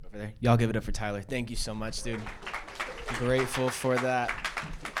over there. Y'all give it up for Tyler. Thank you so much, dude. Grateful for that.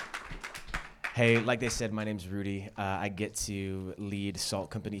 Hey, like they said, my name's Rudy. I get to lead Salt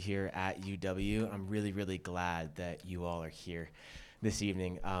Company here at UW. I'm really, really glad that you all are here this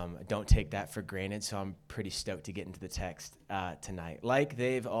evening. Don't take that for granted, so I'm pretty stoked to get into the text tonight. Like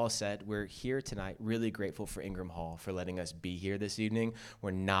they've all said, we're here tonight, really grateful for Ingram Hall for letting us be here this evening.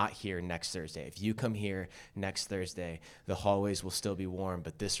 We're not here next Thursday. If you come here next Thursday, the hallways will still be warm,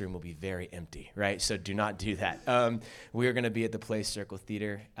 but this room will be very empty, right? So do not do that. We are going to be at the Play Circle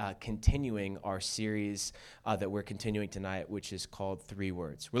Theater, continuing our series that we're continuing tonight, which is called 3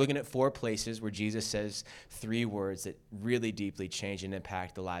 Words. We're looking at 4 places where Jesus says 3 words that really deeply change and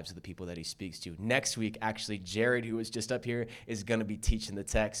impact the lives of the people that he speaks to. Next week, actually, Jared, who was just up here, is going to be teaching the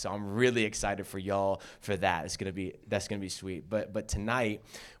text, so I'm really excited for y'all for that. That's going to be sweet. But tonight,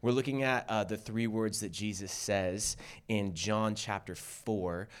 we're looking at the 3 words that Jesus says in John chapter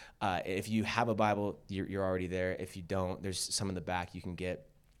 4. If you have a Bible, you're already there. If you don't, there's some in the back you can get.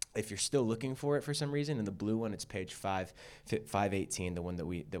 If you're still looking for it for some reason, in the blue one, it's page 518, the one that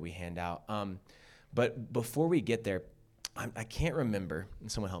we hand out. But before we get there, I can't remember, and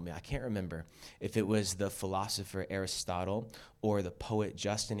someone help me, I can't remember if it was the philosopher Aristotle or the poet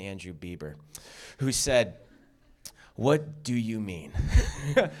Justin Andrew Bieber who said, "What do you mean?"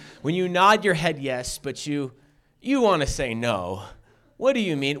 When you nod your head yes, but you want to say no, what do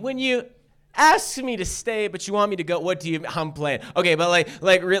you mean? When you ask me to stay, but you want me to go, what do you, I'm playing. Okay, but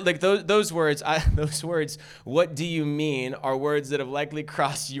like those words, what do you mean, are words that have likely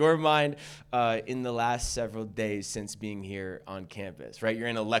crossed your mind in the last several days since being here on campus, right? You're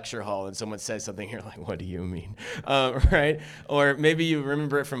in a lecture hall and someone says something, you're like, what do you mean, right? Or maybe you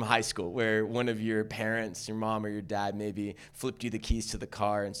remember it from high school where one of your parents, your mom or your dad, maybe flipped you the keys to the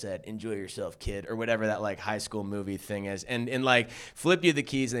car and said, enjoy yourself, kid, or whatever that like high school movie thing is, and like flipped you the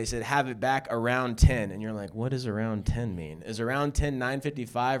keys and they said, have it back around 10, and you're like, what does around 10 mean? Is around 10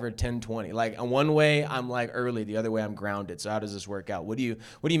 9:55 or 10:20? Like one way I'm like early, the other way I'm grounded. So how does this work out? What do you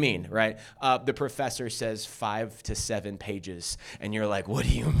mean, right? The professor says 5 to 7 pages, and you're like, what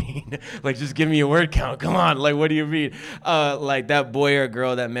do you mean? Like just give me a word count. Come on, like what do you mean? Like that boy or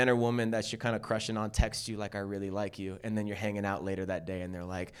girl, that man or woman that you're kind of crushing on texts you like I really like you, and then you're hanging out later that day, and they're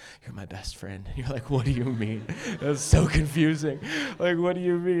like, you're my best friend. And you're like, what do you mean? That's so confusing. Like what do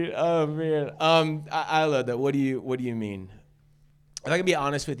you mean? Oh man. I love that. What do you mean? If I can be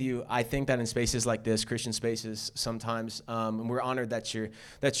honest with you, I think that in spaces like this, Christian spaces, sometimes, and we're honored that you're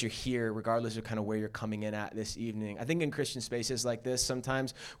here, regardless of kind of where you're coming in at this evening. I think in Christian spaces like this,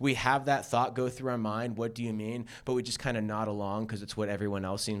 sometimes we have that thought go through our mind, what do you mean? But we just kind of nod along because it's what everyone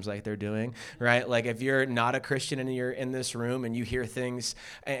else seems like they're doing, right? Like if you're not a Christian and you're in this room and you hear things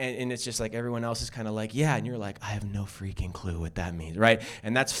and it's just like everyone else is kind of like, yeah, and you're like, I have no freaking clue what that means, right?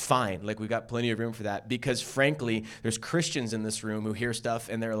 And that's fine. Like we've got plenty of room for that because frankly, there's Christians in this room who hear stuff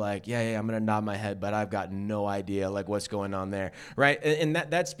and they're like, yeah, I'm gonna nod my head, but I've got no idea like what's going on there, right? And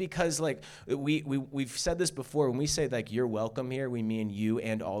that's because like we've said this before. When we say like you're welcome here, we mean you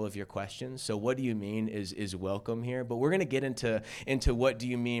and all of your questions. So what do you mean is welcome here. But we're gonna get into what do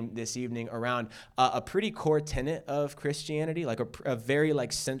you mean this evening around a pretty core tenet of Christianity, like a very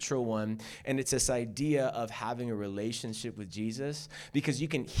like central one, and it's this idea of having a relationship with Jesus. Because you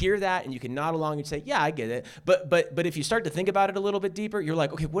can hear that and you can nod along and say, yeah, I get it. But if you start to think about it a little bit deeper, you're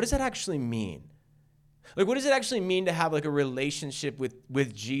like, okay, what does that actually mean? Like, what does it actually mean to have like a relationship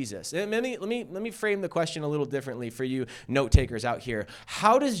with Jesus? And let me frame the question a little differently for you note takers out here.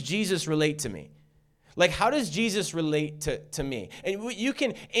 How does Jesus relate to me? Like, how does Jesus relate to me? And you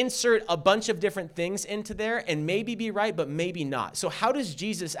can insert a bunch of different things into there and maybe be right, but maybe not. So how does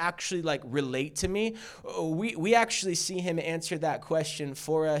Jesus actually like relate to me? We actually see him answer that question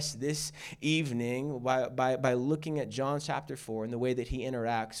for us this evening by looking at John chapter 4 and the way that he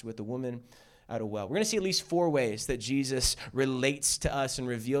interacts with the woman at a well. We're going to see at least 4 ways that Jesus relates to us and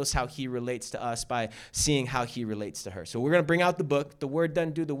reveals how he relates to us by seeing how he relates to her. So we're going to bring out the book. The word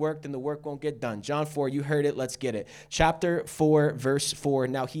doesn't do the work, then the work won't get done. John 4, you heard it. Let's get it. Chapter 4, verse 4.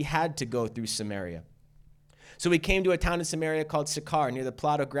 Now he had to go through Samaria. So he came to a town in Samaria called Sychar, near the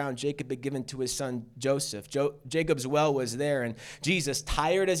plot of ground Jacob had given to his son Joseph. Jacob's well was there, and Jesus,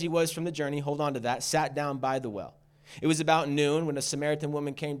 tired as he was from the journey, hold on to that, sat down by the well. It was about noon when a Samaritan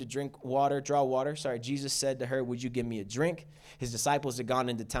woman came to draw water. Jesus said to her, would you give me a drink? His disciples had gone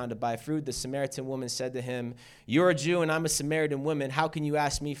into town to buy food. The Samaritan woman said to him, you're a Jew and I'm a Samaritan woman. How can you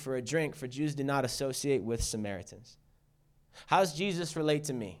ask me for a drink? For Jews do not associate with Samaritans. How does Jesus relate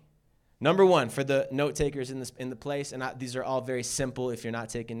to me? Number one, for the note takers in the place, and these are all very simple if you're not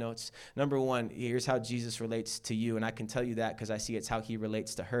taking notes. Number one, here's how Jesus relates to you, and I can tell you that because I see it's how he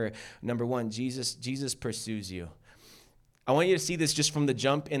relates to her. Number one, Jesus pursues you. I want you to see this just from the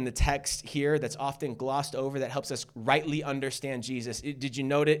jump in the text here that's often glossed over that helps us rightly understand Jesus. Did you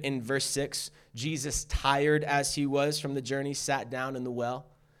note it in verse 6? Jesus, tired as he was from the journey, sat down in the well.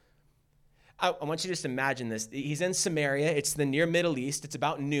 I want you to just imagine this. He's in Samaria. It's the near Middle East. It's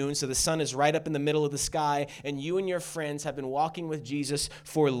about noon, so the sun is right up in the middle of the sky, and you and your friends have been walking with Jesus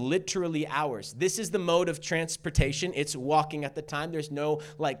for literally hours. This is the mode of transportation. It's walking at the time. There's no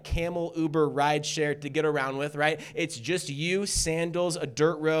like camel, Uber, ride share to get around with, right? It's just you, sandals, a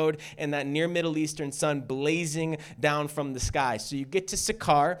dirt road, and that near Middle Eastern sun blazing down from the sky. So you get to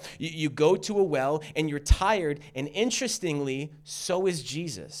Sychar, you go to a well, and you're tired, and interestingly, so is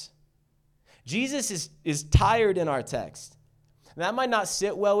Jesus. Jesus is tired in our text. That might not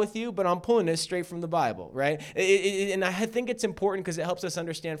sit well with you, but I'm pulling this straight from the Bible, right? And I think it's important because it helps us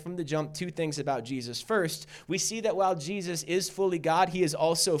understand from the jump two things about Jesus. First, we see that while Jesus is fully God, he is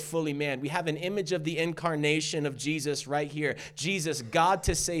also fully man. We have an image of the incarnation of Jesus right here. Jesus, God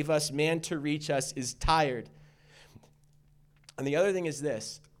to save us, man to reach us, is tired. And the other thing is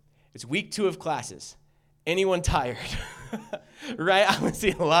this. It's week 2 of classes. Anyone tired? Right? I'm going to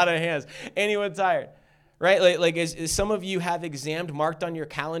see a lot of hands. Anyone tired? Right? Like is some of you have exams marked on your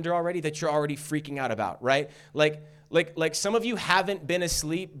calendar already that you're already freaking out about, right? Like some of you haven't been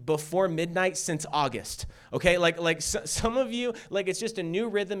asleep before midnight since August, okay? Some of you, it's just a new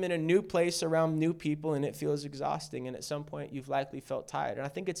rhythm in a new place around new people, and it feels exhausting, and at some point you've likely felt tired. And I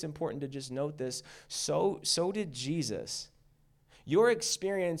think it's important to just note this. So did Jesus. Your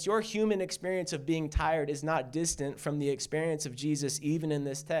experience, your human experience of being tired is not distant from the experience of Jesus, even in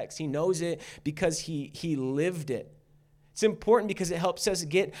this text. He knows it because he lived it. It's important because it helps us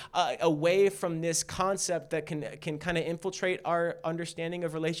get away from this concept that can kind of infiltrate our understanding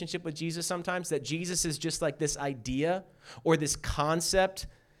of relationship with Jesus sometimes, that Jesus is just like this idea or this concept.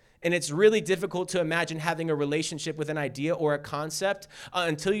 And it's really difficult to imagine having a relationship with an idea or a concept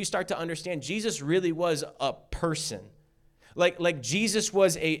until you start to understand Jesus really was a person. Like Jesus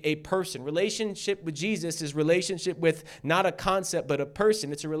was a person. Relationship with Jesus is relationship with not a concept, but a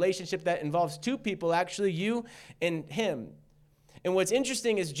person. It's a relationship that involves two people, actually, you and him. And what's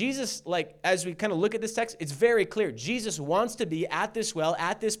interesting is Jesus, as we kind of look at this text, it's very clear. Jesus wants to be at this well,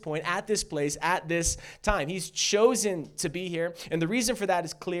 at this point, at this place, at this time. He's chosen to be here. And the reason for that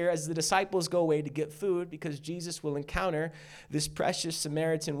is clear as the disciples go away to get food, because Jesus will encounter this precious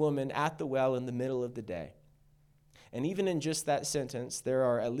Samaritan woman at the well in the middle of the day. And even in just that sentence, there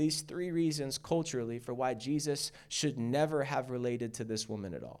are at least 3 reasons culturally for why Jesus should never have related to this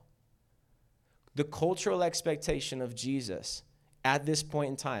woman at all. The cultural expectation of Jesus at this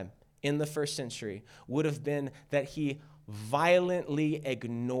point in time in the first century would have been that he violently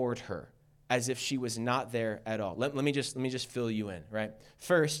ignored her as if she was not there at all. Let me just fill you in, right?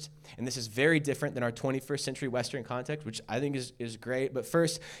 First, and this is very different than our 21st century Western context, which I think is great, but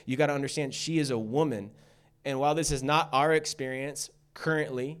first, you got to understand she is a woman. And while this is not our experience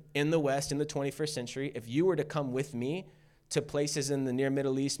currently in the West in the 21st century, if you were to come with me to places in the near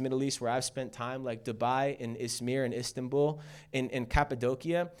Middle East where I've spent time, like Dubai and Izmir and Istanbul and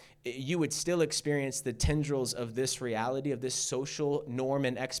Cappadocia, you would still experience the tendrils of this reality, of this social norm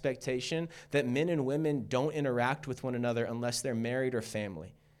and expectation that men and women don't interact with one another unless they're married or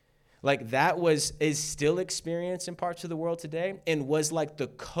family. That is still experienced in parts of the world today and was like the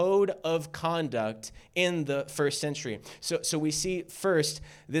code of conduct in the first century. So we see first,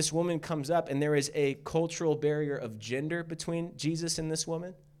 this woman comes up and there is a cultural barrier of gender between Jesus and this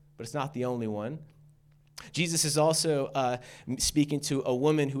woman, but it's not the only one. Jesus is also speaking to a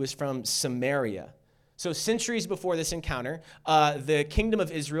woman who is from Samaria. So centuries before this encounter, the kingdom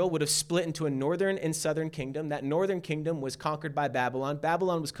of Israel would have split into a northern and southern kingdom. That northern kingdom was conquered by Babylon.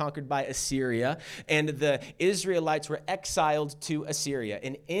 Babylon was conquered by Assyria, and the Israelites were exiled to Assyria.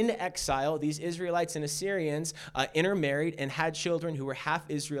 And in exile, these Israelites and Assyrians intermarried and had children who were half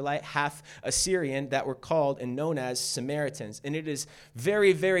Israelite, half Assyrian, that were called and known as Samaritans. And it is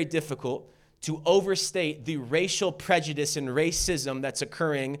very, very difficult to overstate the racial prejudice and racism that's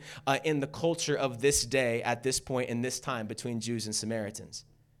occurring in the culture of this day at this point in this time between Jews and Samaritans.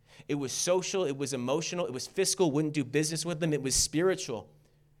 It was social, it was emotional, it was fiscal, wouldn't do business with them, it was spiritual.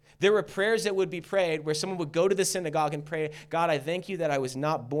 There were prayers that would be prayed where someone would go to the synagogue and pray, God, I thank you that I was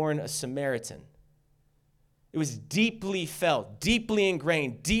not born a Samaritan. It was deeply felt, deeply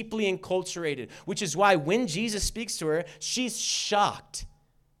ingrained, deeply enculturated, which is why when Jesus speaks to her, she's shocked.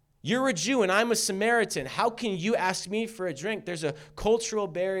 You're a Jew and I'm a Samaritan. How can you ask me for a drink? There's a cultural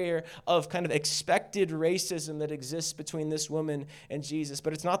barrier of kind of expected racism that exists between this woman and Jesus.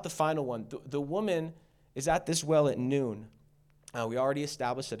 But it's not the final one. The woman is at this well at noon. We already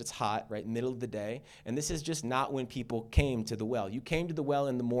established that it's hot, right, middle of the day, and this is just not when people came to the well. You came to the well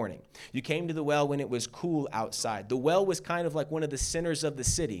in the morning. You came to the well when it was cool outside. The well was kind of like one of the centers of the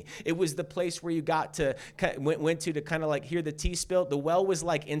city. It was the place where you went to kind of like hear the tea spill. The well was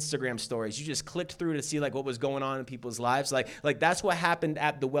like Instagram stories. You just clicked through to see like what was going on in people's lives. Like that's what happened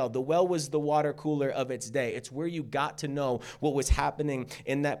at the well. The well was the water cooler of its day. It's where you got to know what was happening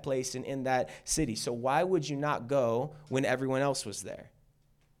in that place and in that city. So why would you not go when everyone else was there?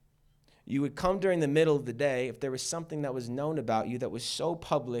 You would come during the middle of the day if there was something that was known about you that was so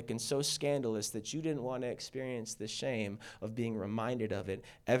public and so scandalous that you didn't want to experience the shame of being reminded of it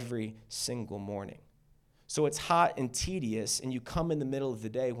every single morning. So it's hot and tedious, and you come in the middle of the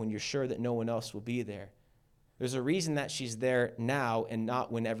day when you're sure that no one else will be there. There's a reason that she's there now and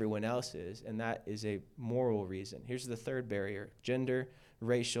not when everyone else is, and that is a moral reason. Here's the third barrier: gender,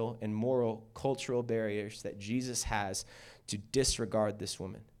 racial, and moral cultural barriers that Jesus has to disregard this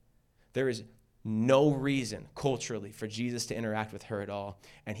woman. There is no reason culturally for Jesus to interact with her at all,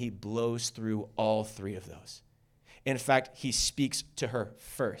 and he blows through all three of those. In fact, he speaks to her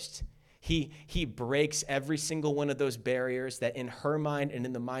first. He breaks every single one of those barriers that in her mind and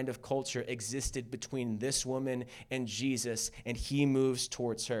in the mind of culture existed between this woman and Jesus, and he moves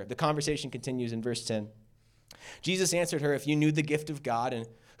towards her. The conversation continues in verse 10. Jesus answered her, "If you knew the gift of God and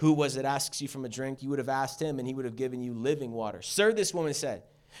who was it asks you from a drink, you would have asked him, and he would have given you living water." "Sir," this woman said,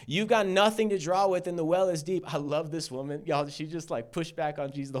 "you've got nothing to draw with, and the well is deep." I love this woman. Y'all, she just like pushed back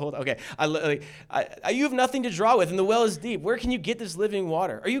on Jesus the whole time. Okay, you have nothing to draw with, and the well is deep. Where can you get this living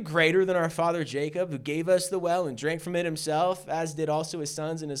water? Are you greater than our father Jacob, who gave us the well and drank from it himself, as did also his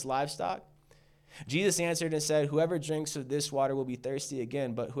sons and his livestock? Jesus answered and said, "Whoever drinks of this water will be thirsty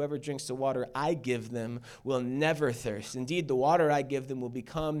again, but whoever drinks the water I give them will never thirst. Indeed, the water I give them will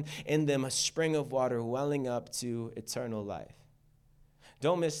become in them a spring of water welling up to eternal life."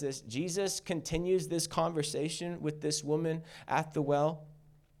 Don't miss this. Jesus continues this conversation with this woman at the well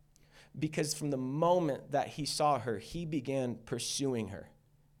because from the moment that he saw her, he began pursuing her.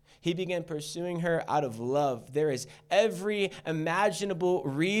 He began pursuing her out of love. There is every imaginable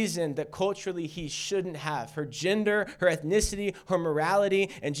reason that culturally he shouldn't have. Her gender, her ethnicity, her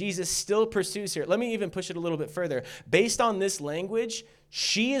morality, and Jesus still pursues her. Let me even push it a little bit further. Based on this language,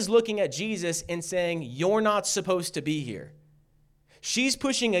 she is looking at Jesus and saying, "You're not supposed to be here." She's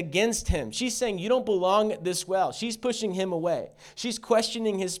pushing against him. She's saying, "You don't belong at this well." She's pushing him away. She's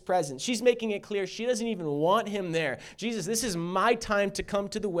questioning his presence. She's making it clear she doesn't even want him there. "Jesus, this is my time to come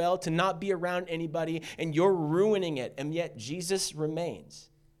to the well, to not be around anybody, and you're ruining it." And yet Jesus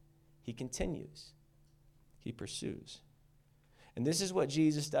remains. He continues. He pursues. And this is what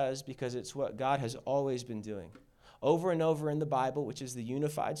Jesus does because it's what God has always been doing. Over and over in the Bible, which is the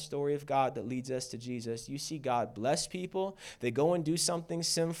unified story of God that leads us to Jesus, you see God bless people. They go and do something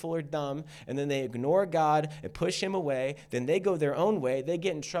sinful or dumb, and then they ignore God and push him away. Then they go their own way, they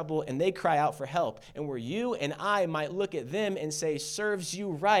get in trouble, and they cry out for help. And where you and I might look at them and say, "Serves you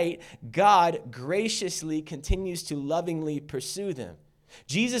right," God graciously continues to lovingly pursue them.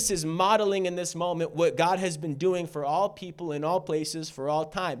 Jesus is modeling in this moment what God has been doing for all people in all places for all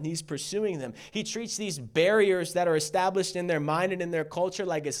time. He's pursuing them. He treats these barriers that are established in their mind and in their culture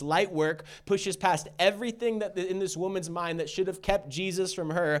like it's light work, pushes past everything that in this woman's mind that should have kept Jesus from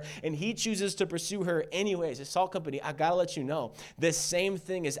her, and he chooses to pursue her anyways. As Salt Company, I gotta let you know, this same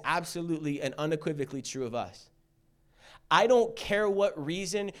thing is absolutely and unequivocally true of us. I don't care what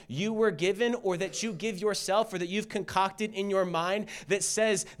reason you were given or that you give yourself or that you've concocted in your mind that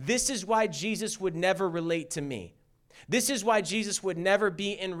says, "This is why Jesus would never relate to me. This is why Jesus would never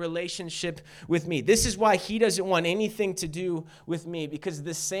be in relationship with me. This is why he doesn't want anything to do with me." Because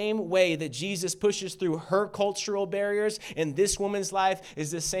the same way that Jesus pushes through her cultural barriers in this woman's life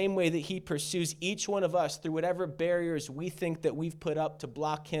is the same way that he pursues each one of us through whatever barriers we think that we've put up to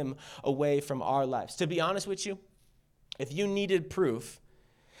block him away from our lives. To be honest with you, if you needed proof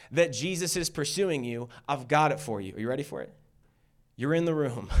that Jesus is pursuing you, I've got it for you. Are you ready for it? You're in the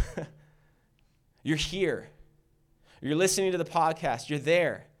room. You're here. You're listening to the podcast. You're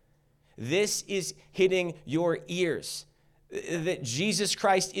there. This is hitting your ears. that Jesus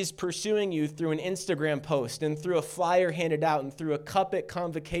Christ is pursuing you through an Instagram post and through a flyer handed out and through a cup at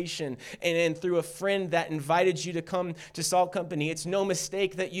convocation and through a friend that invited you to come to Salt Company. It's no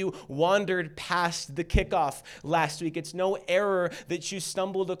mistake that you wandered past the kickoff last week. It's no error that you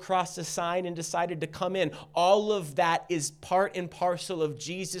stumbled across a sign and decided to come in. All of that is part and parcel of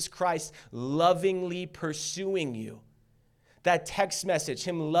Jesus Christ lovingly pursuing you. That text message,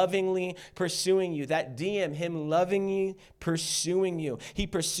 him lovingly pursuing you. That DM, him lovingly pursuing you. He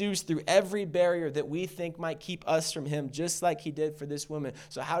pursues through every barrier that we think might keep us from him, just like he did for this woman.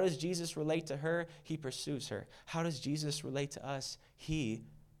 So how does Jesus relate to her? He pursues her. How does Jesus relate to us? He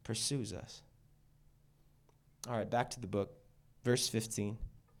pursues us. All right, back to the book. Verse 15.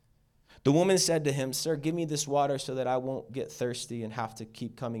 The woman said to him, "Sir, give me this water so that I won't get thirsty and have to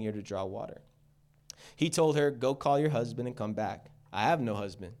keep coming here to draw water." He told her, "Go call your husband and come back." "I have no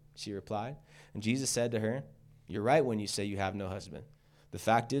husband," she replied. And Jesus said to her, "You're right when you say you have no husband. The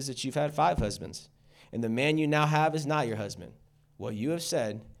fact is that you've had 5 husbands, and the man you now have is not your husband. What you have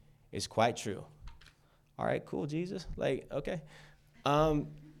said is quite true." All right, cool, Jesus. Okay.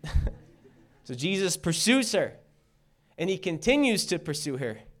 So Jesus pursues her, and he continues to pursue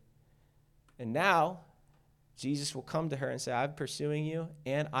her. And now Jesus will come to her and say, "I'm pursuing you,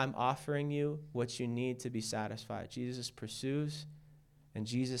 and I'm offering you what you need to be satisfied." Jesus pursues, and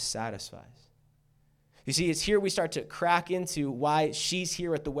Jesus satisfies. You see, it's here we start to crack into why she's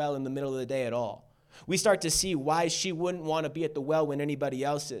here at the well in the middle of the day at all. We start to see why she wouldn't want to be at the well when anybody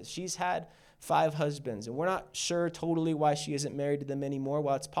else is. She's had 5 husbands, and we're not sure totally why she isn't married to them anymore.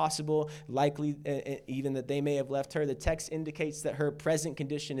 While it's possible, likely even that they may have left her, the text indicates that her present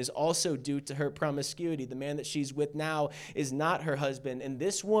condition is also due to her promiscuity. The man that she's with now is not her husband, and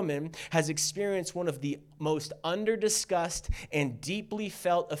this woman has experienced one of the most under-discussed and deeply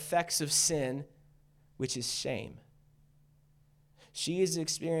felt effects of sin, which is shame. She has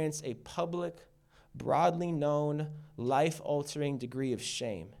experienced a public, broadly known, life-altering degree of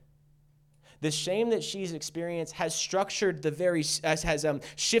shame. The shame that she's experienced has shifted the very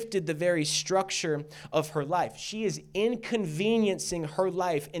structure of her life. She is inconveniencing her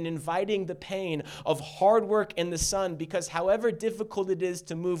life and inviting the pain of hard work in the sun, because however difficult it is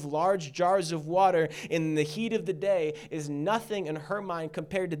to move large jars of water in the heat of the day is nothing in her mind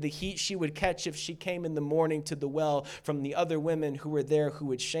compared to the heat she would catch if she came in the morning to the well from the other women who were there who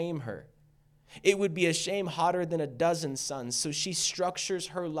would shame her. It would be a shame hotter than a dozen suns. So she structures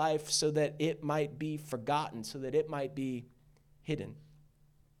her life so that it might be forgotten, so that it might be hidden.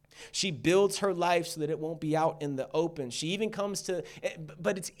 She builds her life so that it won't be out in the open. She even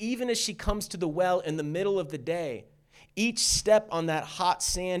but it's even as she comes to the well in the middle of the day, each step on that hot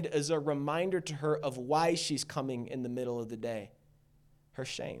sand is a reminder to her of why she's coming in the middle of the day. Her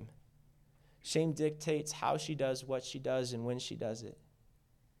shame. Shame dictates how she does what she does and when she does it.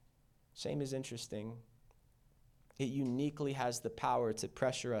 Shame is interesting. It uniquely has the power to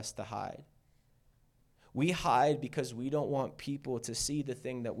pressure us to hide. We hide because we don't want people to see the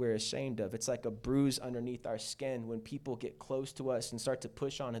thing that we're ashamed of. It's like a bruise underneath our skin. When people get close to us and start to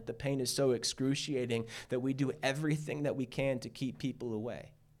push on it, the pain is so excruciating that we do everything that we can to keep people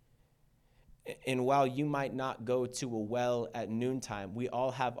away. And while you might not go to a well at noontime, we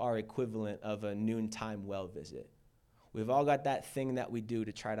all have our equivalent of a noontime well visit. We've all got that thing that we do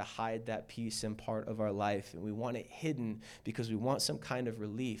to try to hide that piece and part of our life, and we want it hidden because we want some kind of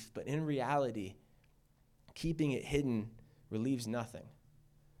relief. But in reality, keeping it hidden relieves nothing.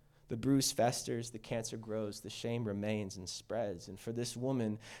 The bruise festers, the cancer grows, the shame remains and spreads. And for this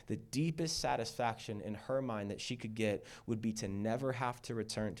woman, the deepest satisfaction in her mind that she could get would be to never have to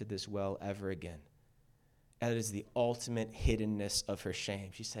return to this well ever again. That is the ultimate hiddenness of her shame.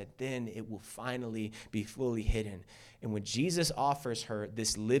 She said, then it will finally be fully hidden. And when Jesus offers her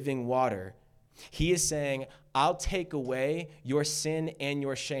this living water, he is saying, I'll take away your sin and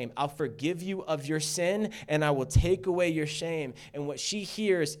your shame. I'll forgive you of your sin, and I will take away your shame. And what she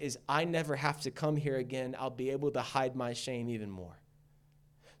hears is, I never have to come here again. I'll be able to hide my shame even more.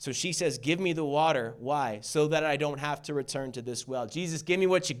 So she says, give me the water. Why? So that I don't have to return to this well. Jesus, give me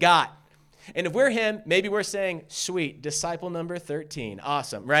what you got. And if we're him, maybe we're saying, sweet, disciple number 13.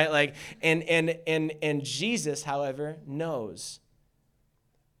 Awesome, right? And Jesus, however, knows.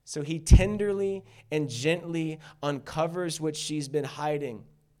 So he tenderly and gently uncovers what she's been hiding.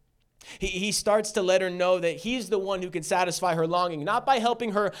 He starts to let her know that he's the one who can satisfy her longing, not by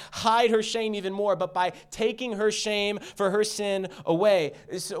helping her hide her shame even more, but by taking her shame for her sin away.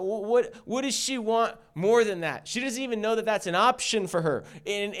 So what does she want more than that? She doesn't even know that that's an option for her.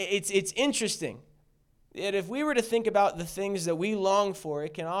 And it's interesting that if we were to think about the things that we long for,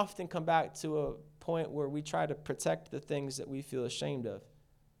 it can often come back to point where we try to protect the things that we feel ashamed of.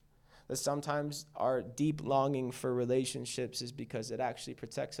 That sometimes our deep longing for relationships is because it actually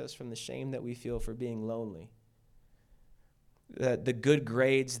protects us from the shame that we feel for being lonely. The good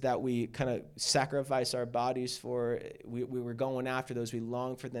grades that we kind of sacrifice our bodies for, we were going after those. We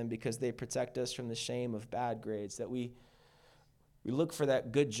long for them because they protect us from the shame of bad grades. That we look for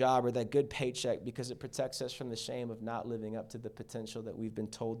that good job or that good paycheck because it protects us from the shame of not living up to the potential that we've been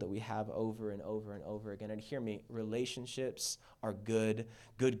told that we have over and over and over again. And hear me, relationships are good.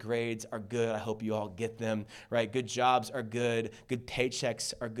 Good grades are good. I hope you all get them, right? Good jobs are good. Good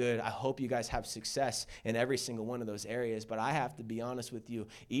paychecks are good. I hope you guys have success in every single one of those areas. But I have to be honest with you,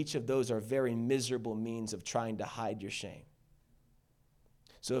 each of those are very miserable means of trying to hide your shame.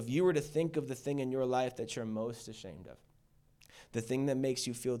 So if you were to think of the thing in your life that you're most ashamed of, the thing that makes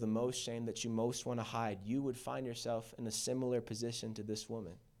you feel the most shame, that you most want to hide, you would find yourself in a similar position to this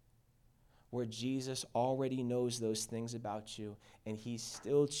woman, where Jesus already knows those things about you, and he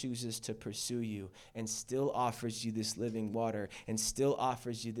still chooses to pursue you and still offers you this living water and still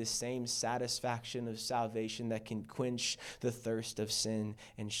offers you this same satisfaction of salvation that can quench the thirst of sin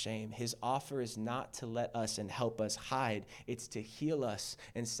and shame. His offer is not to let us and help us hide. It's to heal us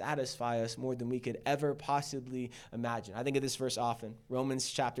and satisfy us more than we could ever possibly imagine. I think of this verse often, Romans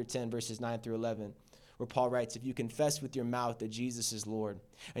chapter 10, verses 9 through 11. Where Paul writes, if you confess with your mouth that Jesus is Lord,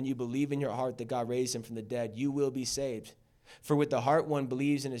 and you believe in your heart that God raised him from the dead, you will be saved. For with the heart one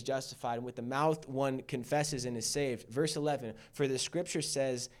believes and is justified, and with the mouth one confesses and is saved. Verse 11, for the scripture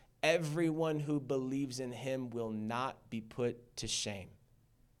says, everyone who believes in him will not be put to shame.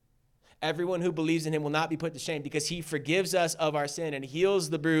 Everyone who believes in him will not be put to shame because he forgives us of our sin and heals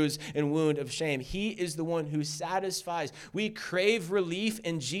the bruise and wound of shame. He is the one who satisfies. We crave relief,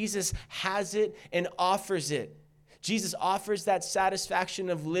 and Jesus has it and offers it. Jesus offers that satisfaction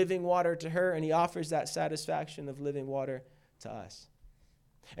of living water to her, and he offers that satisfaction of living water to us.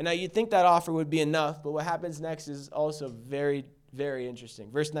 And now you'd think that offer would be enough, but what happens next is also very, very interesting.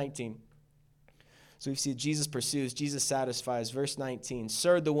 Verse 19. So we see Jesus pursues, Jesus satisfies. Verse 19,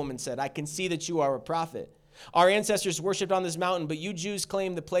 sir, the woman said, I can see that you are a prophet. Our ancestors worshipped on this mountain, but you Jews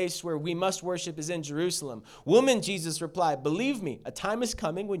claim the place where we must worship is in Jerusalem. Woman, Jesus replied, believe me, a time is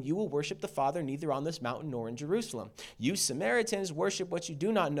coming when you will worship the Father neither on this mountain nor in Jerusalem. You Samaritans worship what you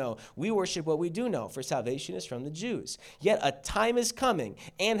do not know. We worship what we do know, for salvation is from the Jews. Yet a time is coming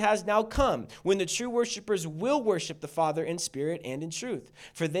and has now come when the true worshipers will worship the Father in spirit and in truth.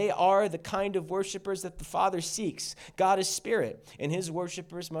 For they are the kind of worshipers that the Father seeks. God is spirit, and his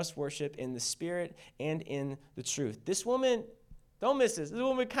worshipers must worship in the spirit and in the truth. This woman, don't miss this. This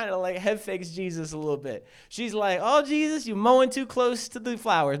woman kind of like head fakes Jesus a little bit. She's like, oh, Jesus, you're mowing too close to the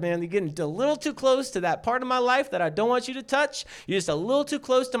flowers, man. You're getting a little too close to that part of my life that I don't want you to touch. You're just a little too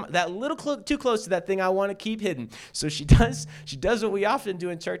close to too close to that thing I want to keep hidden. So she does what we often do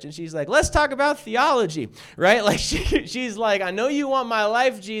in church, and she's like, let's talk about theology, right? Like she's like, I know you want my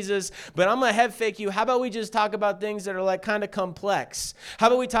life, Jesus, but I'm going to head fake you. How about we just talk about things that are like kind of complex? How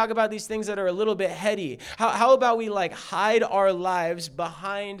about we talk about these things that are a little bit heady? How about we like hide our lives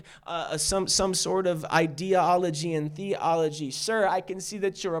behind some sort of ideology and theology? Sir, I can see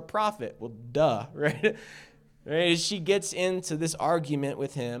that you're a prophet. Well, duh, right? Right? She gets into this argument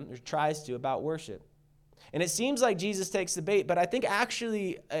with him, or tries to, about worship. And it seems like Jesus takes the bait, but I think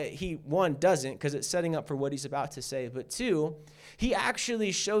actually he, one, doesn't, because it's setting up for what he's about to say. But two, he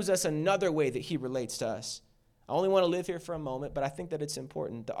actually shows us another way that he relates to us. I only want to live here for a moment, but I think that it's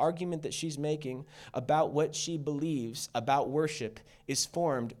important. The argument that she's making about what she believes about worship is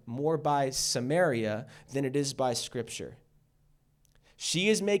formed more by Samaria than it is by Scripture. She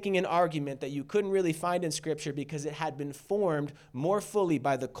is making an argument that you couldn't really find in Scripture because it had been formed more fully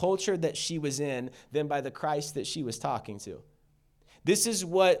by the culture that she was in than by the Christ that she was talking to. This is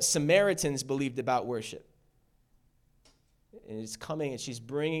what Samaritans believed about worship. And it's coming, and she's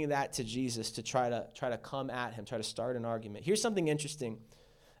bringing that to Jesus to try to come at him, try to start an argument. Here's something interesting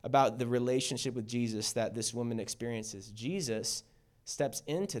about the relationship with Jesus that this woman experiences. Jesus steps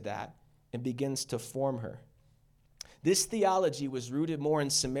into that and begins to form her. This theology was rooted more in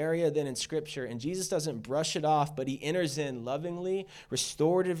Samaria than in Scripture, and Jesus doesn't brush it off, but he enters in lovingly,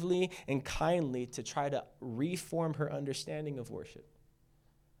 restoratively, and kindly to try to reform her understanding of worship.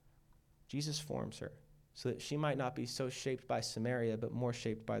 Jesus forms her so that she might not be so shaped by Samaria, but more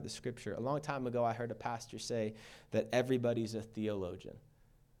shaped by the Scripture. A long time ago, I heard a pastor say that everybody's a theologian.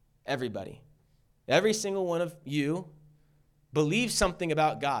 Everybody. Every single one of you believes something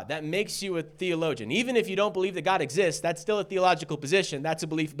about God. That makes you a theologian. Even if you don't believe that God exists, that's still a theological position. That's a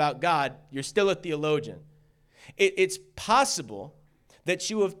belief about God. You're still a theologian. It's possible that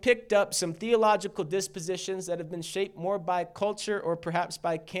you have picked up some theological dispositions that have been shaped more by culture or perhaps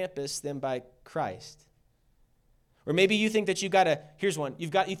by campus than by Christ. Or maybe you think that here's one, you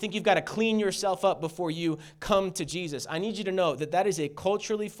think you've got to clean yourself up before you come to Jesus. I need you to know that is a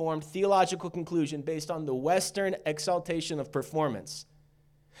culturally formed theological conclusion based on the Western exaltation of performance.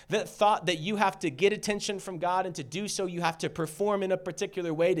 That thought that you have to get attention from God, and to do so you have to perform in a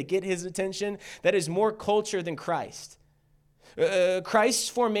particular way to get his attention, that is more culture than Christ. Christ's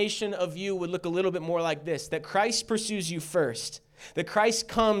formation of you would look a little bit more like this, that Christ pursues you first. That Christ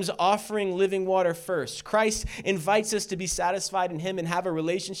comes offering living water first. Christ invites us to be satisfied in him and have a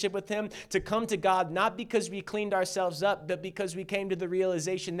relationship with him, to come to God not because we cleaned ourselves up, but because we came to the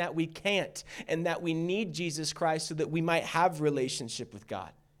realization that we can't and that we need Jesus Christ so that we might have relationship with God.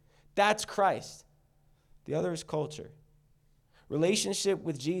 That's Christ. The other is culture. Relationship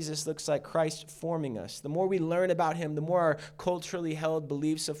with Jesus looks like Christ forming us. The more we learn about him, the more our culturally held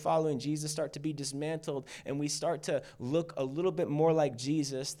beliefs of following Jesus start to be dismantled, and we start to look a little bit more like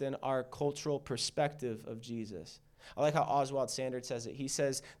Jesus than our cultural perspective of Jesus. I like how Oswald Sanders says it. He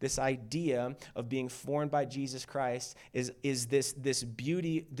says this idea of being formed by Jesus Christ is this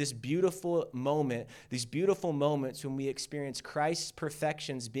beautiful moment, these beautiful moments when we experience Christ's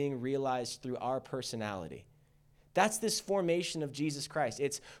perfections being realized through our personality. That's this formation of Jesus Christ.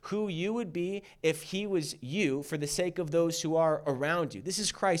 It's who you would be if he was you for the sake of those who are around you. This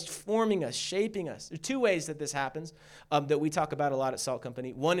is Christ forming us, shaping us. There are two ways that this happens that we talk about a lot at Salt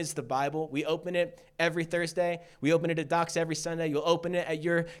Company. One is the Bible. We open it every Thursday. We open it at Docs every Sunday. You'll open it at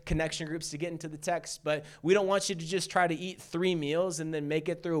your connection groups to get into the text, but we don't want you to just try to eat 3 meals and then make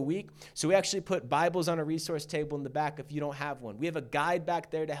it through a week. So we actually put Bibles on a resource table in the back if you don't have one. We have a guide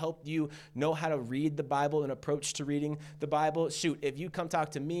back there to help you know how to read the Bible and approach to reading the Bible. Shoot, if you come talk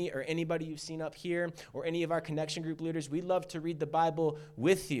to me or anybody you've seen up here or any of our connection group leaders, we'd love to read the Bible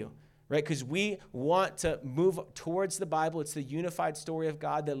with you, right? Because we want to move towards the Bible. It's the unified story of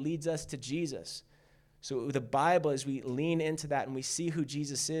God that leads us to Jesus. So the Bible, as we lean into that and we see who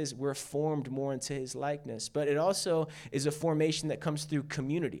Jesus is, we're formed more into his likeness. But it also is a formation that comes through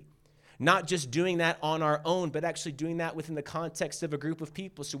community. Not just doing that on our own, but actually doing that within the context of a group of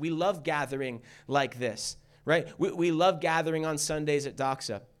people. So we love gathering like this. Right? We love gathering on Sundays at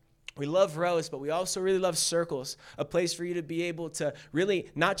Doxa. We love rows, but we also really love circles, a place for you to be able to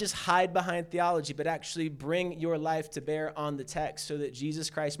really not just hide behind theology, but actually bring your life to bear on the text so that Jesus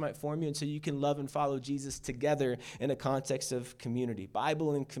Christ might form you and so you can love and follow Jesus together in a context of community.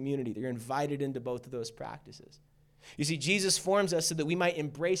 Bible and community, you're invited into both of those practices. You see, Jesus forms us so that we might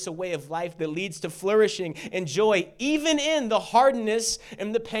embrace a way of life that leads to flourishing and joy, even in the hardness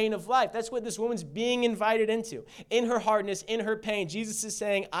and the pain of life. That's what this woman's being invited into. In her hardness, in her pain, Jesus is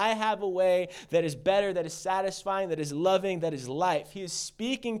saying, I have a way that is better, that is satisfying, that is loving, that is life. He is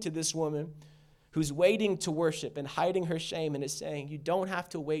speaking to this woman who's waiting to worship and hiding her shame, and is saying, you don't have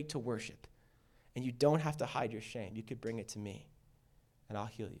to wait to worship, and you don't have to hide your shame. You could bring it to me, and I'll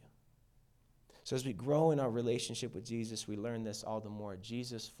heal you. So as we grow in our relationship with Jesus, we learn this all the more.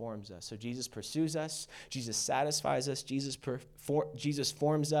 Jesus forms us. So Jesus pursues us. Jesus satisfies us. Jesus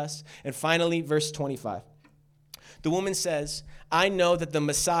forms us. And finally, verse 25. The woman says, I know that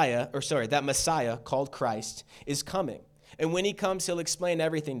that Messiah called Christ is coming. And when he comes, he'll explain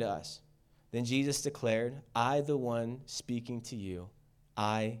everything to us. Then Jesus declared, I, the one speaking to you,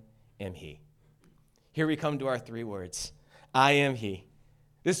 I am he. Here we come to our 3 words. I am he.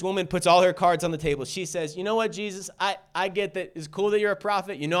 This woman puts all her cards on the table. She says, you know what, Jesus, I get that it's cool that you're a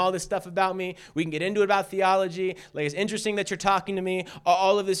prophet. You know all this stuff about me. We can get into it about theology. Like, it's interesting that you're talking to me.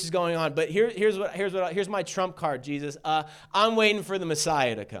 All of this is going on. But here's my trump card, Jesus. I'm waiting for the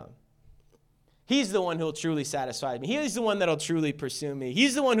Messiah to come. He's the one who will truly satisfy me. He's the one that will truly pursue me.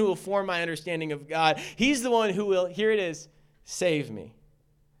 He's the one who will form my understanding of God. He's the one who will, here it is, save me.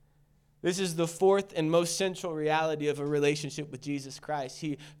 This is the 4th and most central reality of a relationship with Jesus Christ.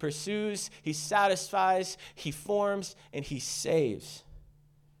 He pursues, he satisfies, he forms, and he saves.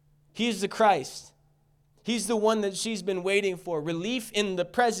 He's the Christ. He's the one that she's been waiting for. Relief in the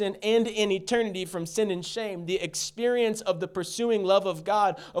present and in eternity from sin and shame. The experience of the pursuing love of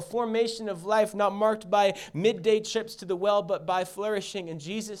God. A formation of life not marked by midday trips to the well, but by flourishing. And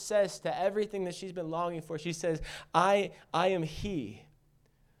Jesus says to everything that she's been longing for, she says, I am he.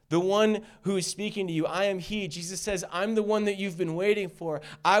 The one who is speaking to you, I am he. Jesus says, I'm the one that you've been waiting for.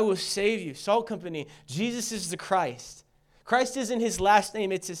 I will save you. Salt Company, Jesus is the Christ. Christ isn't his last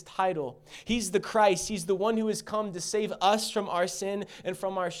name, it's his title. He's the Christ. He's the one who has come to save us from our sin and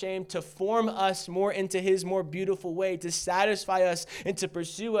from our shame, to form us more into his more beautiful way, to satisfy us and to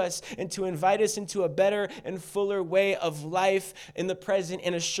pursue us and to invite us into a better and fuller way of life in the present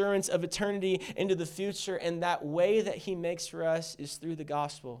and assurance of eternity into the future. And that way that he makes for us is through the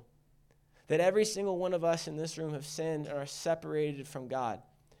gospel. That every single one of us in this room have sinned and are separated from God.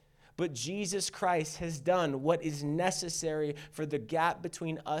 But Jesus Christ has done what is necessary for the gap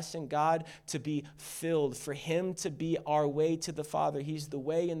between us and God to be filled, for him to be our way to the Father. He's the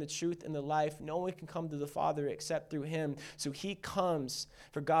way and the truth and the life. No one can come to the Father except through him. So he comes,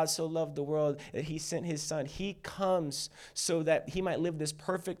 for God so loved the world that he sent his son. He comes so that he might live this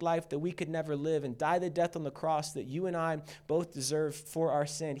perfect life that we could never live and die the death on the cross that you and I both deserve for our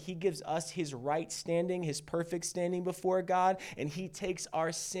sin. He gives us his right standing, his perfect standing before God, and he takes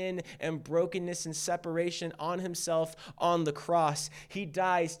our sin and brokenness and separation on himself on the cross. He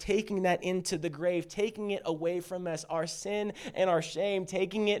dies, taking that into the grave, taking it away from us, our sin and our shame,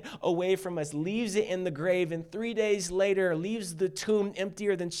 taking it away from us, leaves it in the grave, and 3 days later leaves the tomb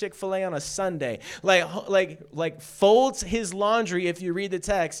emptier than Chick-fil-A on a Sunday. Like folds his laundry, if you read the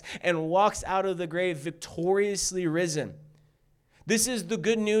text, and walks out of the grave victoriously risen. This is the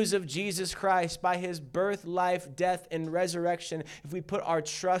good news of Jesus Christ. By his birth, life, death, and resurrection, if we put our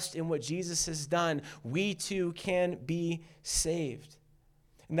trust in what Jesus has done, we too can be saved.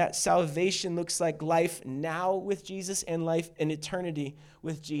 And that salvation looks like life now with Jesus and life in eternity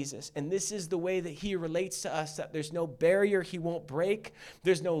with Jesus. And this is the way that he relates to us, that there's no barrier he won't break.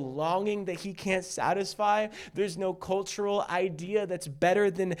 There's no longing that he can't satisfy. There's no cultural idea that's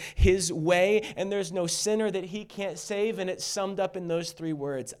better than his way. And there's no sinner that he can't save. And it's summed up in those 3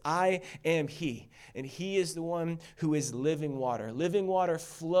 words: I am he. And he is the one who is living water. Living water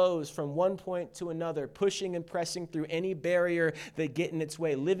flows from one point to another, pushing and pressing through any barrier that get in its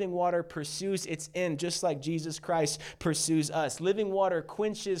way. Living water pursues its end, just like Jesus Christ pursues us. Living water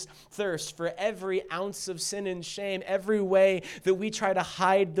quenches thirst for every ounce of sin and shame, every way that we try to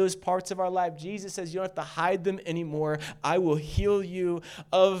hide those parts of our life. Jesus says, you don't have to hide them anymore. I will heal you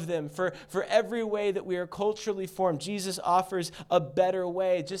of them. For every way that we are culturally formed, Jesus offers a better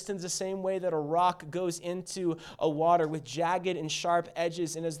way, just in the same way that a rock goes into a water with jagged and sharp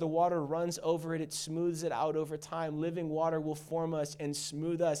edges, and as the water runs over it, it smooths it out over time. Living water will form us and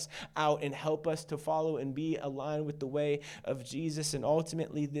smooth us out and help us to follow and be aligned with the way of Jesus. And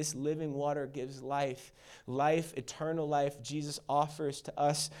ultimately, this living water gives life. Life, eternal life, Jesus offers to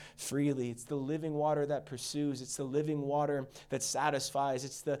us freely. It's the living water that pursues. It's the living water that satisfies.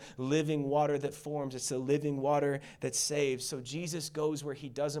 It's the living water that forms. It's the living water that saves. So Jesus goes where he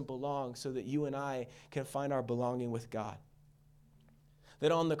doesn't belong so that you and I can find our belonging with God.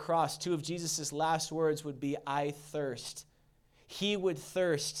 That on the cross, 2 of Jesus' last words would be, I thirst. He would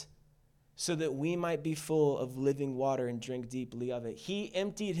thirst so that we might be full of living water and drink deeply of it. He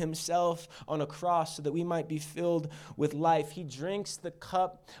emptied himself on a cross so that we might be filled with life. He drinks the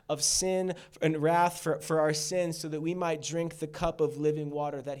cup of sin and wrath for our sins so that we might drink the cup of living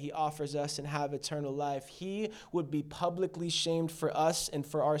water that he offers us and have eternal life. He would be publicly shamed for us and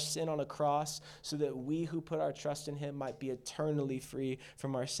for our sin on a cross so that we who put our trust in him might be eternally free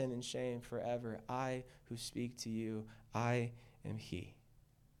from our sin and shame forever. I who speak to you, I am he.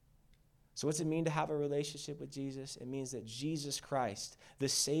 So what's it mean to have a relationship with Jesus? It means that Jesus Christ, the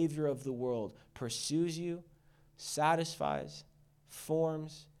Savior of the world, pursues you, satisfies,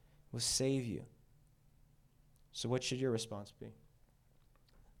 forms, will save you. So what should your response be?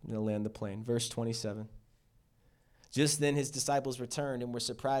 I'm going to land the plane. Verse 27. Just then his disciples returned and were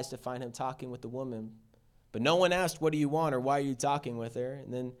surprised to find him talking with the woman. But no one asked, what do you want, or why are you talking with her?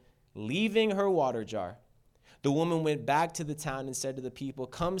 And then leaving her water jar, the woman went back to the town and said to the people,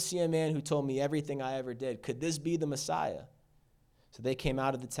 come see a man who told me everything I ever did. Could this be the Messiah? So they came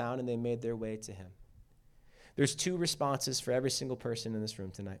out of the town and they made their way to him. There's 2 responses for every single person in this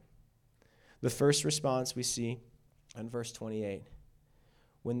room tonight. The first response we see in verse 28,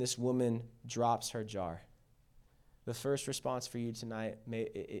 when this woman drops her jar. The first response for you tonight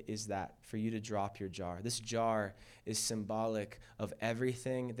is that, for you to drop your jar. This jar is symbolic of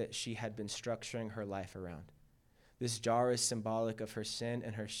everything that she had been structuring her life around. This jar is symbolic of her sin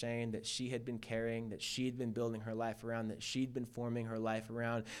and her shame that she had been carrying, that she'd been building her life around, that she'd been forming her life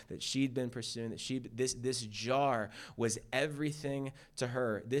around, that she'd been pursuing, this jar was everything to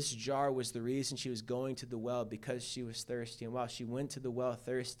her. This jar was the reason she was going to the well, because she was thirsty. And while she went to the well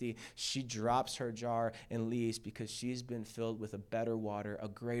thirsty, she drops her jar and leaves because she's been filled with a better water, a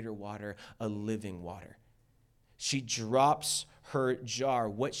greater water, a living water. She drops her jar.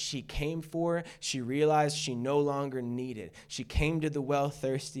 What she came for, she realized she no longer needed. She came to the well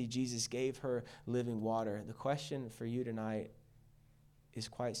thirsty. Jesus gave her living water. The question for you tonight is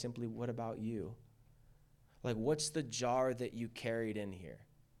quite simply, what about you? Like, what's the jar that you carried in here?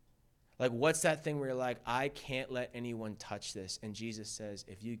 Like, what's that thing where you're like, I can't let anyone touch this? And Jesus says,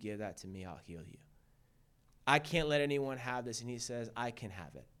 if you give that to me, I'll heal you. I can't let anyone have this. And he says, I can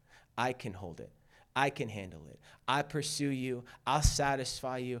have it. I can hold it. I can handle it. I pursue you. I'll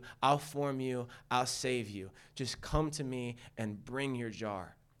satisfy you. I'll form you. I'll save you. Just come to me and bring your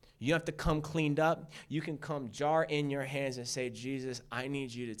jar. You have to come cleaned up. You can come jar in your hands and say, Jesus, I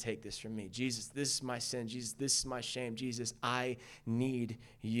need you to take this from me. Jesus, this is my sin. Jesus, this is my shame. Jesus, I need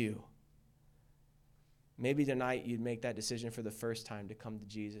you. Maybe tonight you'd make that decision for the first time to come to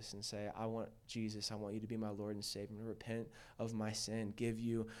Jesus and say, I want Jesus, I want you to be my Lord and Savior, and repent of my sin, give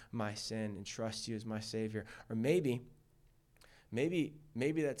you my sin, and trust you as my Savior. Or maybe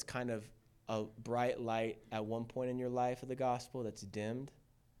that's kind of a bright light at one point in your life of the gospel that's dimmed,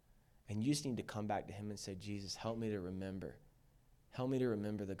 and you just need to come back to him and say, Jesus, help me to remember. Help me to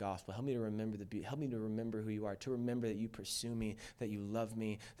remember the gospel. Help me to remember the beauty. Help me to remember who you are, to remember that you pursue me, that you love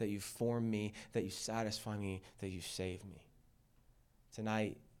me, that you form me, that you satisfy me, that you save me.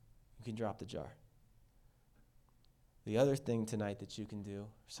 Tonight, you can drop the jar. The other thing tonight that you can do,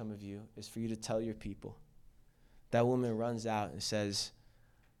 some of you, is for you to tell your people. That woman runs out and says,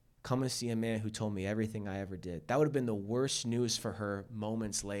 come and see a man who told me everything I ever did. That would have been the worst news for her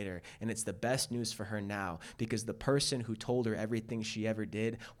moments later, and it's the best news for her now, because the person who told her everything she ever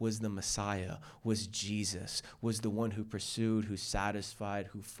did was the Messiah, was Jesus, was the one who pursued, who satisfied,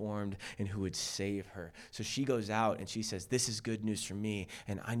 who formed, and who would save her. So she goes out and she says, this is good news for me,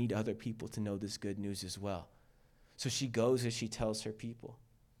 and I need other people to know this good news as well. So she goes and she tells her people.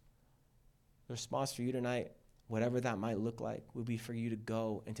 The response for you tonight, whatever that might look like, would be for you to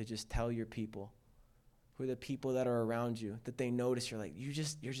go and to just tell your people, who are the people that are around you, that they notice you're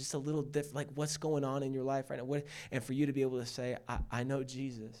just a little different, like what's going on in your life right now? And for you to be able to say, I know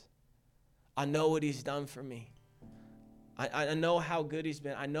Jesus. I know what he's done for me. I know how good he's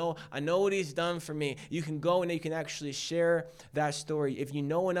been. I know what he's done for me. You can go and you can actually share that story. If you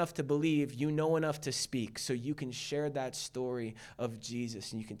know enough to believe, you know enough to speak. So you can share that story of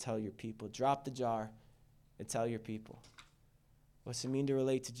Jesus and you can tell your people. Drop the jar. And tell your people. What's it mean to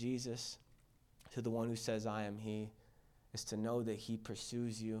relate to Jesus, to the one who says, I am he, is to know that he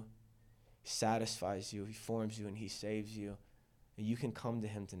pursues you, he satisfies you, he forms you, and he saves you. And you can come to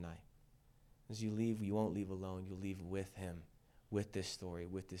him tonight. As you leave, you won't leave alone. You'll leave with him, with this story,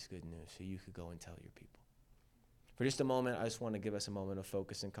 with this good news, so you could go and tell your people. For just a moment, I just want to give us a moment of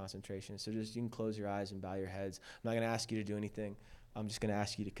focus and concentration. So just you can close your eyes and bow your heads. I'm not going to ask you to do anything. I'm just going to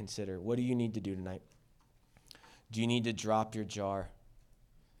ask you to consider, what do you need to do tonight? Do you need to drop your jar?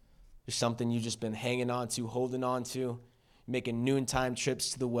 There's something you've just been hanging on to, holding on to, making noontime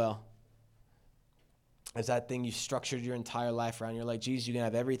trips to the well. Is that thing you structured your entire life around? You're like, Jesus, you can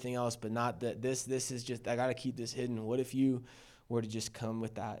have everything else, but not that. This is just, I got to keep this hidden. What if you were to just come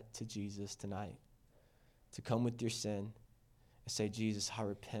with that to Jesus tonight? To come with your sin and say, Jesus, I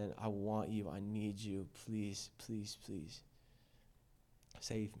repent. I want you. I need you. Please, please, please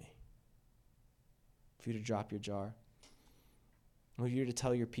save me. For you to drop your jar. Or you're to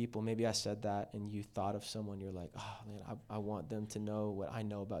tell your people, maybe I said that and you thought of someone, you're like, oh man, I want them to know what I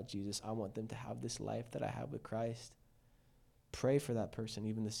know about Jesus. I want them to have this life that I have with Christ. Pray for that person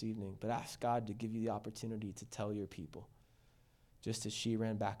even this evening, but ask God to give you the opportunity to tell your people. Just as she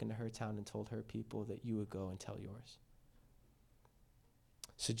ran back into her town and told her people, that you would go and tell yours.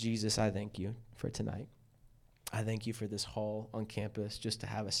 So Jesus, I thank you for tonight. I thank you for this hall on campus, just to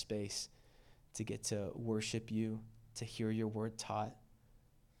have a space to get to worship you, to hear your word taught.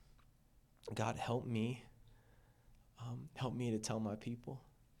 God, help me. Help me to tell my people.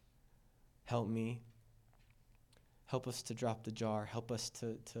 Help me. Help us to drop the jar. Help us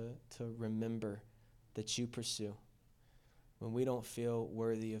to remember that you pursue. When we don't feel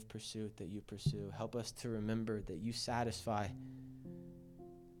worthy of pursuit, that you pursue. Help us to remember that you satisfy.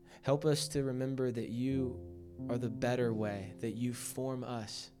 Help us to remember that you are the better way, that you form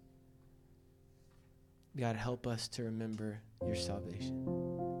us. God, help us to remember your salvation,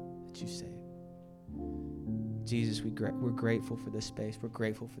 that you save. Jesus, we're grateful for this space. We're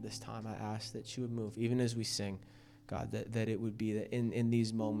grateful for this time. I ask that you would move, even as we sing, God, that it would be that in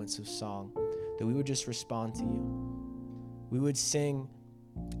these moments of song, that we would just respond to you. We would sing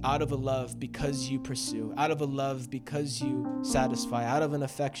out of a love because you pursue, out of a love because you satisfy, out of an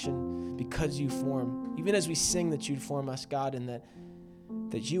affection because you form. Even as we sing that you'd form us, God, and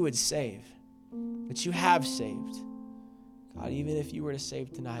that you would save. That you have saved, God, even if you were to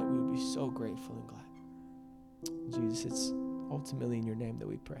save tonight, we would be so grateful and glad. Jesus, it's ultimately in your name that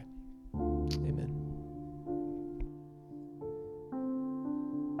we pray.